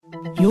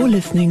You're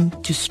listening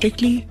to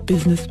Strictly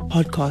Business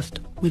Podcast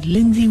with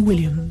Lindsay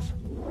Williams.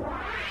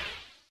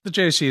 The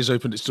JSE has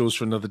opened its doors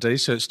for another day,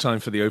 so it's time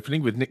for the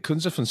opening with Nick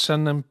Kunze from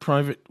Sanlam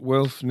Private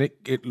Wealth. Nick,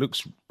 it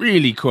looks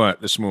really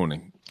quiet this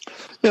morning.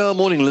 Yeah,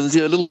 morning, Lindsay.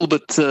 A little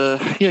bit,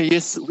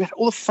 yes, we had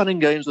all the fun and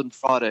games on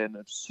Friday, and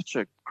it's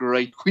such a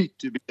great week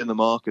to be in the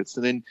markets.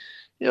 And then,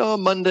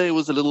 Monday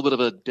was a little bit of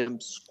a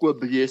damp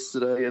squib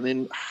yesterday, and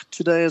then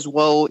today as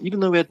well, even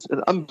though we had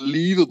an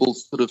unbelievable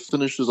sort of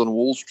finishes on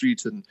Wall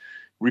Street and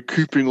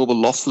recouping all the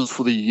losses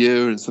for the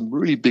year and some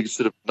really big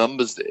sort of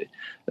numbers there.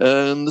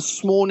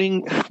 This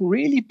morning,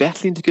 really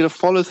battling to get a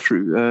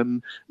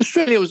follow-through.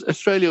 Australia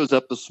was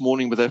up this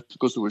morning, but that's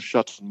because it was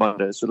shut on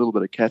Monday, so a little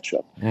bit of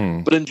catch-up.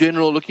 But in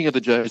general, looking at the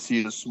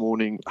JSE this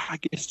morning, I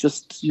guess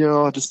just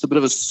a bit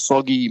of a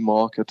soggy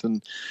market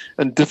and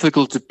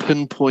difficult to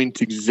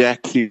pinpoint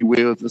exactly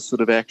where the sort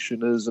of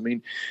action is. I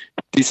mean,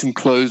 decent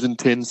close in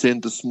 10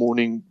 cent this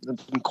morning, and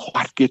didn't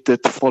quite get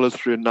that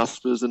follow-through in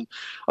Nuspers, and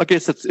I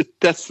guess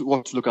that's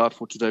what to look out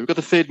for today. We've got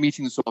the Fed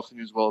meeting this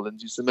afternoon as well,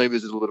 Lindsay, so maybe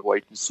there's a little bit of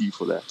wait and see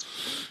for that.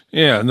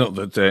 Yeah, not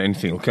that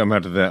anything will come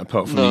out of that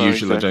apart from the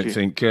usual, exactly. I don't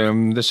think.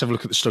 Let's have a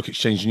look at the Stock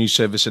Exchange News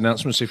Service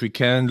announcements if we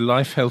can.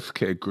 Life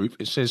Healthcare Group,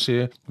 it says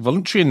here,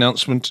 voluntary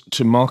announcement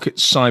to market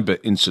cyber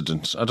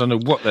incident. I don't know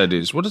what that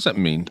is. What does that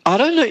mean? I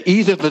don't know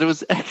either, but it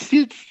was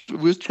actually, we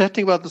were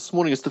chatting about this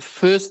morning. It's the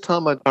first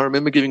time I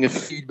remember giving a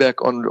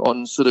feedback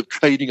on sort of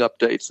trading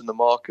updates in the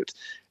market.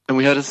 And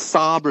we had a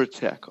cyber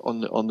attack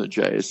on the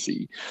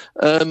JSE.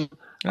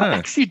 I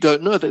actually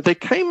don't know. They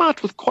came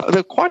out with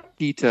they're quite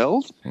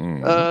detailed.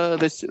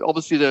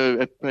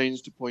 They're at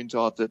pains to point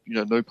out that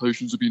no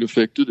patients have been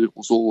affected. It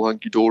was all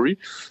hunky dory,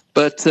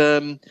 but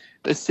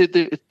they said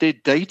that their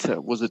data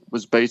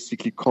was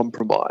basically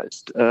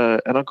compromised.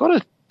 And I got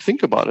to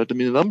think about it. I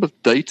mean, the number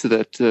of data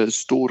that is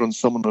stored on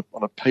someone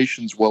on a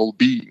patient's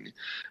well-being,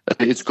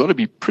 it's got to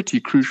be pretty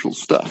crucial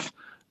stuff.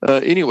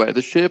 Anyway,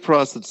 the share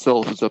price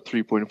itself is up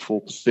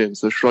 3.4%,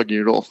 so shrugging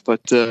it off.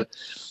 But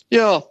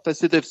they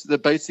said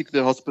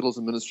the hospital's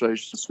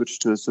administration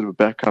switched to a sort of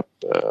backup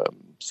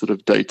sort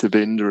of data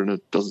vendor, and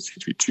it doesn't seem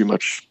to be too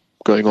much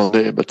going on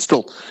there. But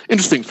still,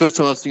 interesting. First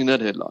time I've seen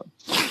that headline.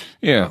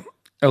 Yeah.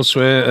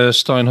 Elsewhere,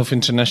 Steinhoff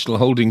International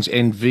Holdings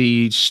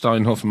NV,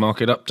 Steinhoff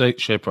market update,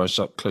 share price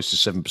up close to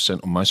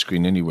 7% on my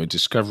screen anyway.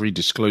 Discovery,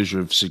 disclosure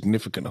of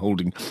significant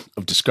holding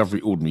of Discovery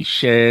ordinary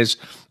shares.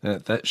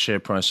 That share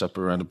price up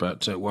around about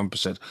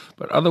 1%.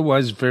 But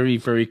otherwise, very,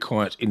 very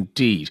quiet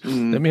indeed.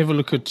 Let me have a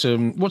look at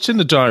what's in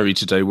the diary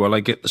today while I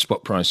get the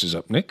spot prices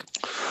up, Nick.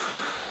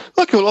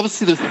 Okay, well,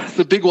 obviously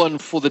the big one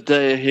for the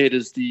day ahead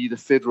is the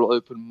Federal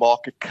Open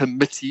Market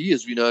Committee,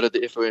 as we know, at the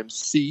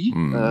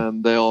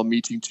FOMC. They are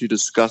meeting to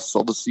discuss,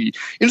 obviously.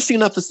 Interesting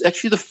enough, it's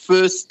actually the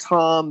first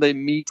time they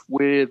meet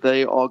where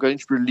they are going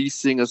to be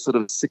releasing a sort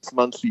of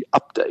 6-monthly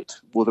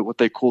update, or what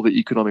they call the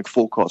economic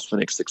forecast for the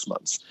next 6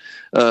 months.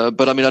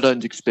 But, I mean, I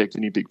don't expect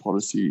any big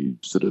policy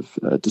sort of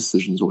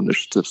decisions or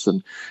initiatives,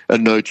 and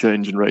no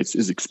change in rates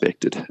is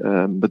expected.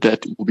 But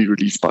that will be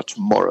released by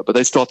tomorrow. But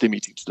they start their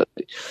meeting today.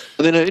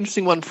 And then an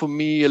interesting one for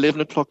me,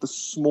 11 o'clock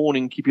this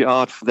morning, keep your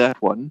eye out for that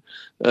one.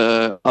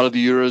 Out of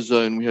the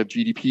Eurozone, we have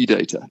GDP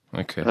data.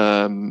 Okay.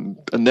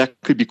 And that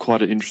could be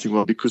quite an interesting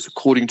one because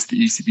according to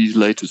the ECB's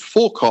latest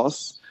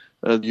forecasts,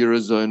 the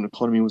Eurozone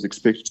economy was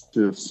expected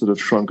to have sort of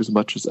shrunk as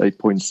much as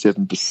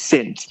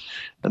 8.7%.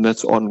 And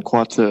that's on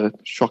quite a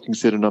shocking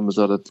set of numbers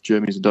out of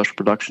Germany's industrial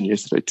production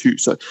yesterday too.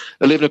 So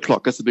 11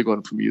 o'clock, that's a big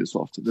one for me this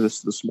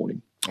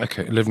morning.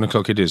 Okay, 11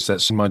 o'clock it is.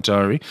 That's in my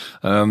diary.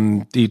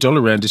 The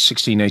dollar rand is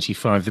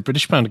 16.85. The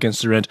British pound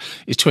against the rand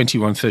is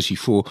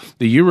 21.34.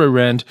 The euro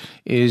rand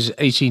is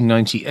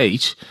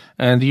 18.98.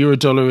 And the euro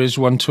dollar is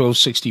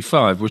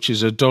 112.65, which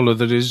is a dollar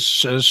that is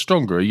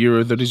stronger, a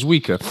euro that is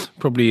weaker,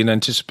 probably in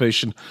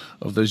anticipation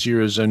of those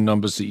Eurozone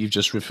numbers that you've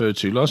just referred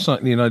to. Last night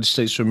in the United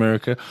States of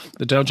America,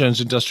 the Dow Jones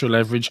Industrial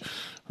Average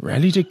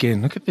rallied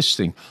again. Look at this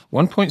thing,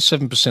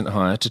 1.7%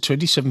 higher to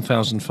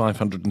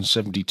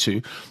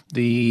 27,572.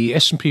 The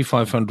S&P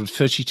 500,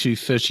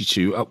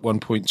 32.32, up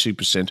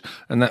 1.2%.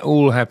 And that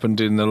all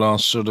happened in the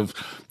last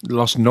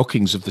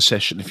knockings of the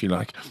session, if you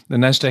like. The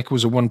Nasdaq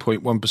was a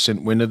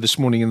 1.1% winner this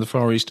morning in the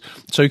Far East.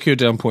 Tokyo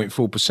down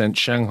 0.4%,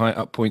 Shanghai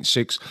up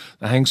 0.6%,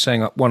 the Hang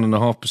Seng up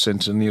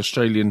 1.5%, and the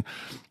Australian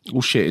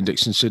All-Share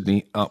Index in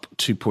Sydney up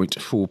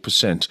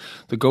 2.4%.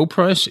 The gold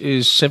price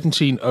is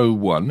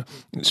 17.01.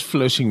 It's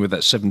floating with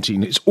that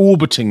 17. It's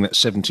orbiting that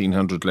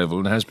 1700 level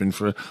and has been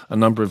for a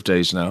number of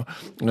days now.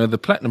 The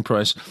platinum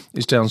price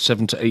is down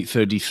 7 to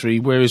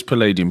 8.33. Where is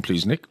palladium,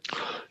 please, Nick?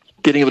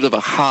 Getting a bit of a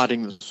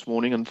harding this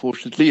morning,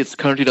 unfortunately. It's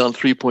currently down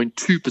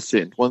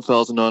 3.2%,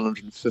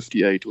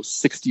 1,958 or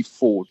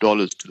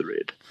 $64 to the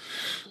red.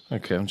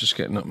 Okay, I'm just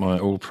getting up my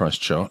oil price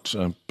chart,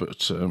 but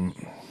let's have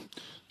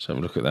a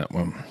look at that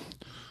one.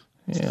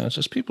 Yeah, it's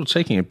just people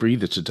taking a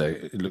breather today,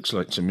 it looks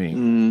like to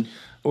me.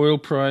 Oil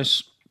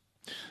price.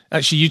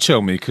 Actually, you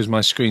tell me, because my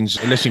screen's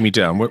letting me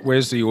down.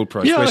 Where's the oil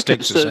price? Where's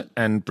Texas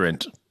and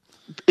Brent?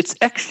 It's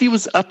actually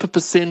was up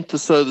 1% or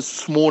so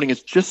this morning.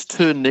 It's just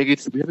turned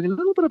negative. We're having a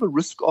little bit of a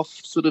risk-off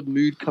sort of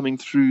mood coming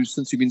through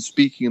since you've been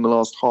speaking in the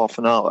last half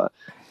an hour.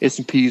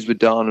 S&Ps were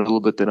down a little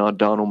bit. They're now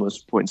down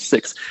almost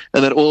 0.6.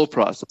 And that oil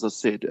price, as I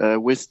said,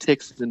 West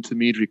Texas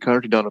Intermediary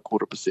currently down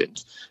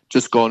 0.25%,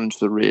 just gone into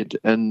the red,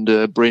 and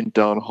Brent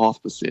down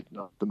 0.5%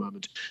 now at the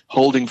moment,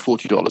 holding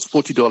 $40.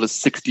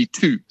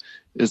 $40.62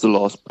 is the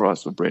last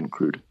price of Brent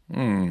crude.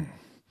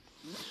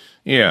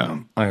 Yeah,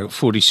 I got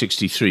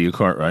 40.63. You're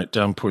quite right,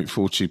 down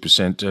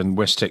 0.42%, and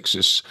West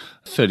Texas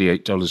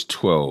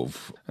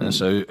 $38.12.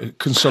 So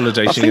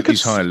consolidating at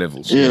these higher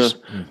levels. Yeah, yes.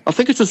 I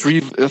think it's just I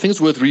think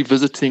it's worth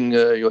revisiting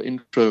your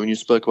intro when you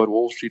spoke about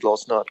Wall Street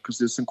last night, because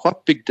there's some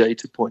quite big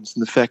data points in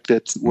the fact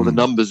that, well, the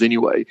numbers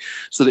anyway.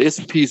 So the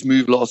S&P's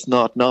move last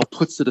night now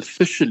puts it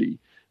officially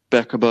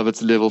back above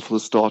its level for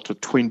the start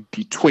of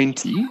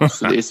 2020.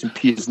 So the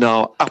S&P is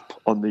now up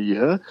on the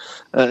year.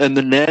 And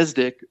the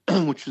NASDAQ,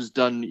 which has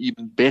done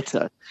even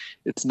better,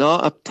 it's now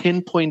up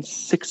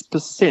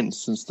 10.6%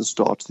 since the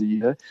start of the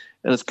year,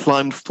 and it's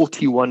climbed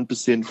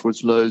 41% for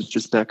its lows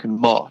just back in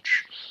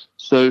March.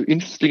 So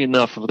interesting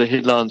enough, of the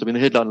headlines, I mean,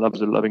 the headline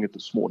lovers are loving it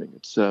this morning.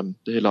 It's the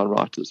headline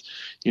writers,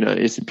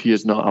 S&P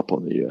is now up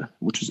on the year,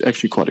 which is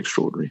actually quite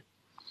extraordinary.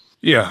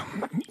 Yeah,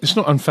 it's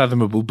not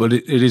unfathomable, but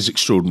it is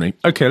extraordinary.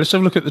 Okay, let's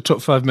have a look at the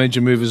top 5 major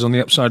movers on the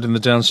upside and the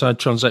downside.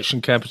 Transaction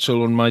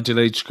Capital on my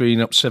delayed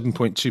screen up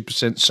 7.2%.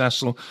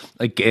 Sasol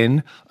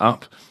again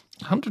up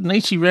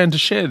 180 Rand a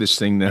share, this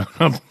thing now,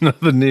 up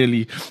another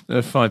nearly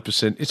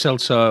 5%.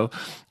 Italtile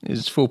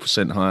is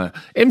 4% higher.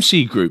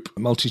 MC Group,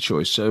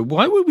 MultiChoice. So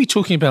why were we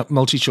talking about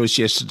MultiChoice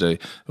yesterday?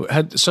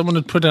 Someone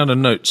had put out a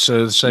note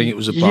saying it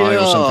was a buy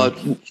or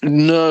something?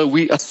 No,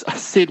 I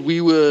said we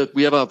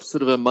have a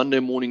sort of a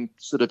Monday morning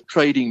sort of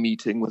trading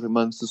meeting with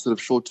amongst the sort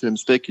of short-term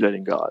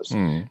speculating guys.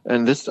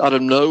 And this, out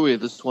of nowhere,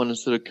 this one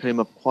sort of came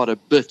up quite a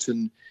bit.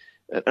 And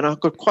I've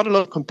got quite a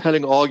lot of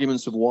compelling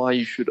arguments of why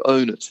you should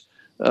own it.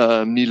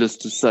 Needless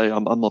to say,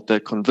 I'm not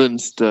that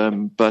convinced.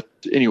 But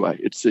anyway,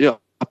 it's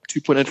up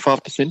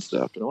 2.85%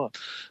 today after a while.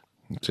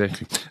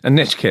 Exactly. And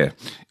Netcare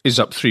is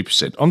up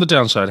 3%. On the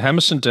downside,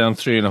 Hammerson down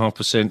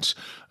 3.5%.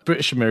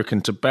 British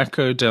American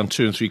Tobacco down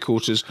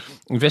 2.75%.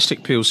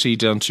 Investec PLC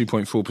down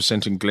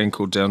 2.4%, and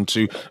Glencore down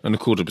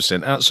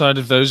 2.25%. Outside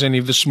of those, any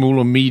of the small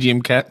or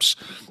medium caps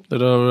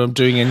that are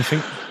doing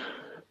anything?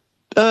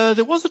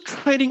 There was a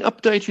trading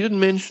update. You didn't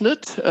mention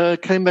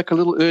it. Came back a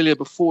little earlier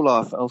before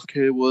Life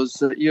Healthcare was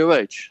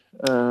EOH.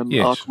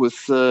 Yes. Out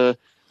with,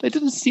 they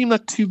didn't seem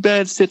like too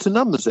bad set of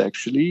numbers,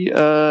 actually.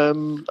 A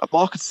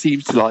market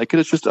seems to like it.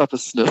 It's just up a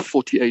sniff,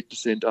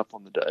 48% up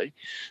on the day.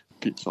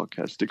 Bit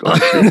sarcastic,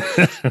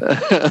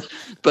 obviously.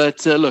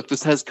 But look,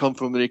 this has come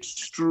from an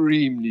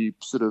extremely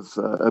sort of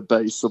a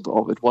base of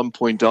at one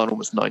point down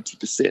almost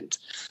 90%.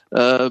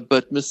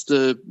 But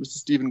Mr.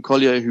 Stephen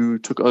Collier, who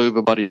took over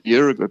about a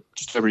year ago,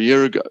 just over a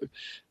year ago,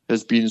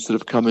 has been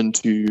sort of coming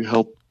to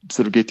help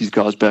sort of get these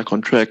guys back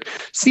on track.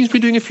 Seems to be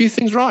doing a few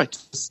things right.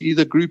 See,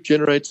 the group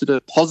generated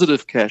a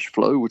positive cash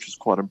flow, which is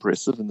quite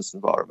impressive in this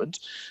environment.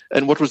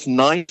 And what was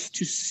nice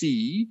to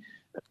see,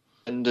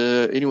 and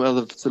any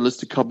other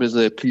listed companies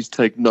there, please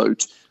take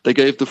note, they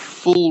gave the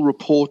full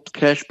report,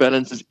 cash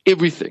balances,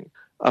 everything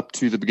up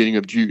to the beginning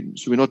of June.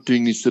 So we're not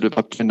doing these sort of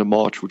up to the end of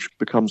March, which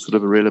becomes sort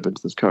of irrelevant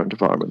in this current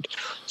environment.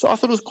 So I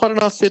thought it was quite a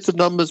nice set of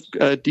numbers,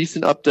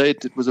 decent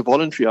update. It was a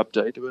voluntary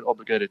update. They weren't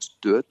obligated to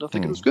do it. And I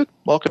think it was good.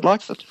 Market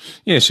likes it.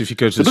 Yes, if you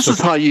go to so the this is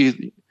how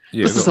you...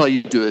 Yeah, this is how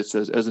you do it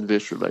as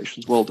investor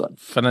relations. Well done.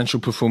 Financial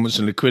performance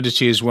and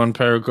liquidity is one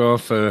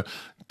paragraph.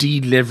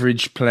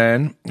 Deleverage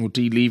plan or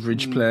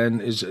deleverage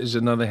plan is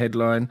another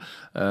headline.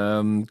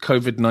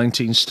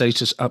 COVID-19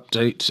 status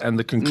update and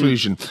the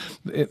conclusion.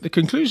 The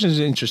conclusion is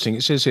interesting.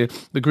 It says here,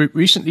 the group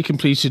recently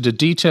completed a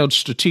detailed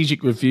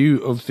strategic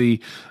review of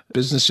the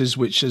businesses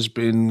which has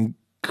been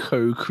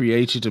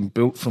co-created and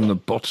built from the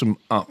bottom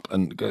up,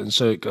 and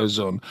so it goes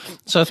on.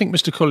 So I think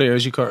Mr. Collier,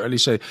 as you quite rightly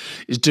say,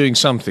 is doing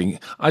something.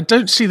 I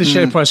don't see the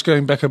share price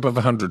going back above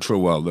 100 for a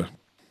while, though.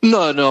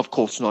 No, of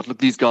course not. Look,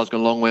 these guys got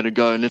a long way to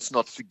go, and let's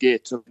not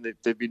forget, I mean,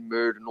 they've been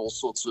mired in all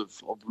sorts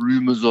of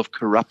rumors of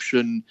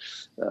corruption.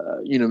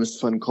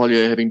 Mr. Van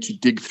Collier having to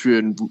dig through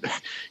and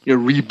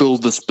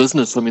rebuild this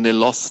business. I mean, they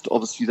lost,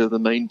 obviously, they're the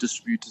main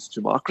distributors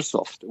to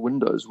Microsoft,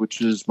 Windows, which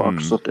is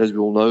Microsoft, as we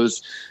all know,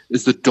 is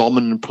the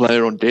dominant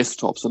player on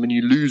desktops. I mean,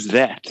 you lose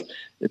that,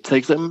 it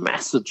takes a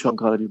massive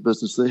chunk out of your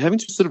business. So they're having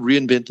to sort of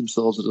reinvent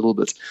themselves a little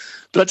bit.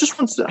 But I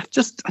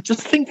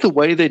just think the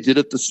way they did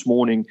it this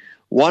morning,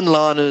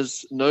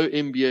 one-liners, no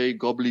MBA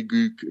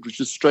gobbledygook. It was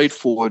just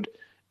straightforward.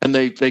 And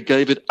they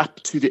gave it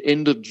up to the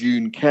end of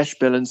June, cash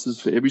balances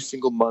for every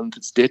single month.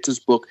 It's debtors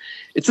book.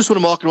 It's just what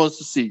a market wants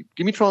to see.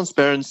 Give me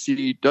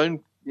transparency.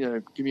 Don't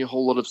give me a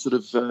whole lot of sort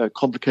of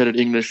complicated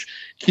English.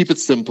 Keep it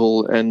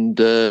simple and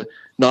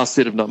nice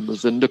set of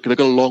numbers. And look, they've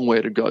got a long way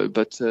to go.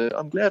 But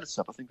I'm glad it's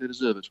up. I think they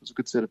deserve it. It was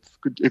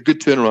a good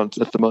turnaround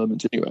at the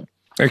moment anyway.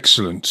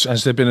 Excellent.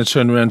 Has there been a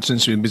turnaround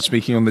since we've been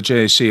speaking on the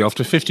JSE?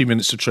 After 50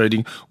 minutes of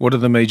trading, what are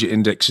the major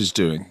indexes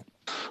doing?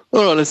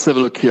 All right, let's have a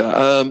look here.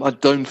 I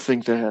don't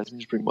think there has. Let me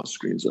just bring my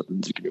screens up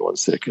and give me 1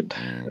 second.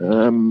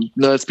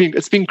 No,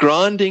 it's been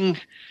grinding.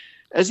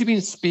 As you've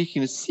been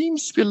speaking, it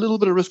seems to be a little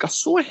bit of risk. I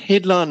saw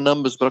headline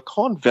numbers, but I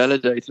can't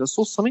validate it. I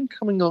saw something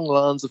coming along the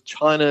lines of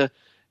China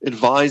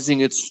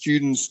advising its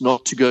students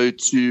not to go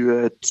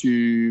to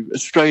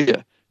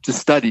Australia to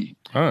study,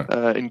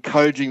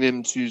 encouraging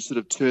them to sort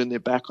of turn their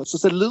back on. So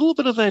it's a little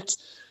bit of that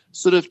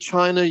sort of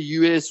China,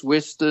 US,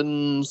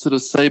 Western sort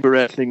of saber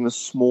rattling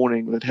this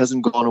morning that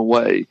hasn't gone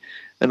away.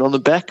 And on the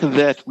back of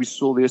that, we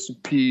saw the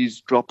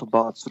S&Ps drop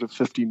about sort of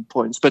 15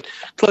 points. But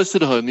closer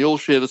to home, the all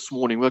share this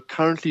morning, we're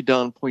currently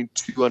down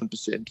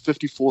 0.21%,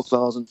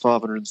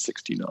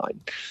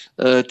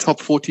 54,569. Top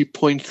 40,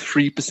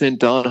 0.3%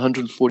 down,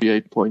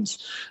 148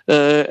 points.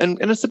 And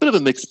it's a bit of a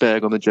mixed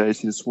bag on the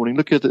JSE this morning.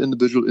 Look at the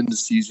individual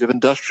indices. You have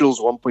industrials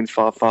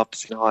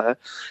 1.55% higher,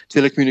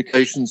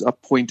 telecommunications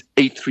up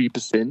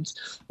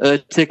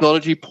 0.83%,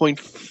 technology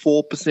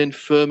 0.4%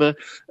 firmer.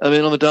 I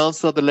mean, on the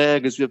downside, the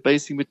lag is you have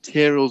basic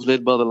materials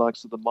led by the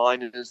likes of the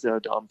miners. They're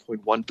down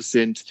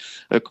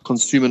 0.1%.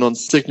 Consumer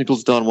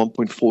non-technicals down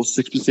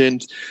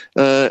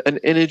 1.46%. And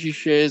energy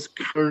shares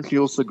currently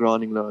also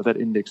grinding lower. That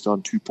index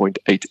down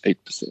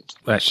 2.88%.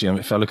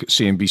 Actually, if I look at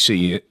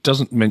CNBC, it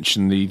doesn't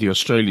mention the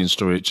Australian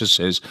story. It just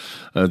says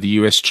the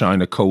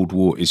US-China Cold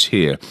War is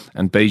here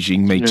and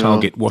Beijing may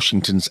target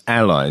Washington's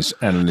allies,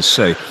 analysts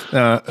say.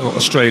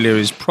 Australia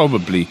is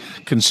probably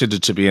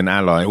considered to be an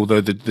ally,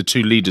 although the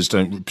two leaders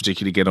don't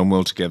particularly get on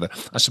well together.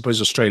 I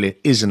suppose Australia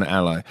is an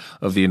ally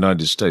of the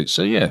United States.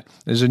 So, yeah,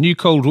 there's a new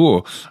Cold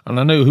War, and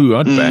I know who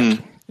I'd back.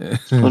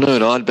 I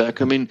know, I'd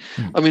back. I mean,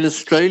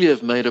 Australia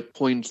have made a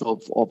point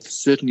of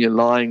certainly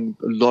allying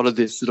a lot of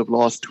their sort of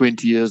last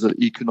 20 years of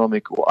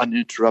economic or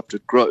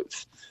uninterrupted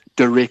growth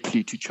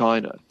directly to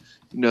China.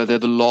 You know, they're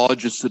the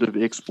largest sort of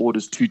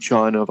exporters to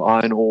China of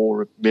iron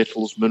ore,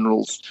 metals,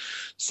 minerals.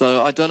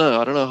 So I don't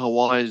know how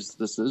wise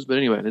this is, but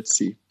anyway, let's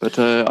see. But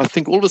I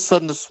think all of a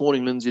sudden this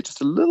morning, Lindsay,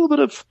 just a little bit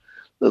of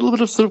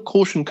sort of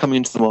caution coming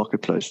into the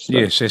marketplace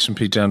today. Yes,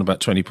 S&P down about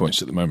 20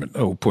 points at the moment,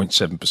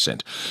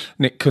 0.7%.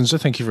 Nick Kunze,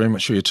 thank you very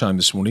much for your time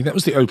this morning. That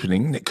was the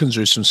opening. Nick Kunze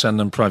is from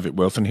Sanlam Private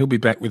Wealth, and he'll be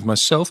back with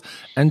myself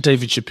and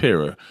David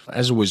Shapiro,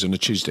 as always on a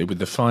Tuesday, with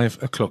the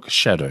 5 o'clock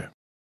shadow.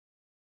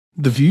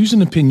 The views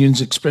and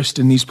opinions expressed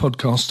in these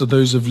podcasts are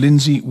those of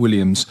Lindsay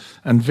Williams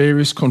and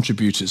various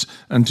contributors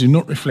and do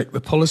not reflect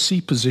the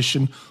policy,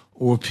 position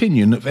or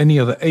opinion of any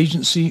other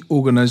agency,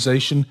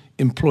 organisation,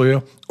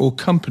 employer or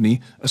company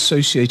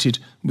associated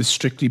with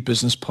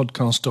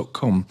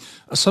strictlybusinesspodcast.com.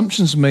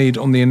 Assumptions made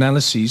on the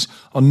analyses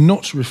are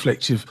not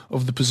reflective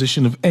of the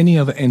position of any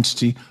other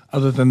entity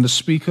other than the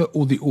speaker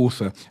or the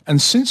author.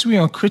 And since we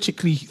are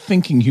critically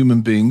thinking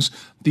human beings,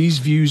 these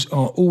views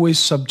are always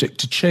subject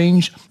to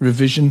change,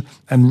 revision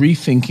and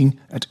rethinking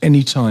at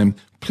any time.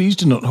 Please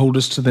do not hold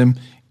us to them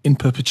in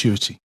perpetuity.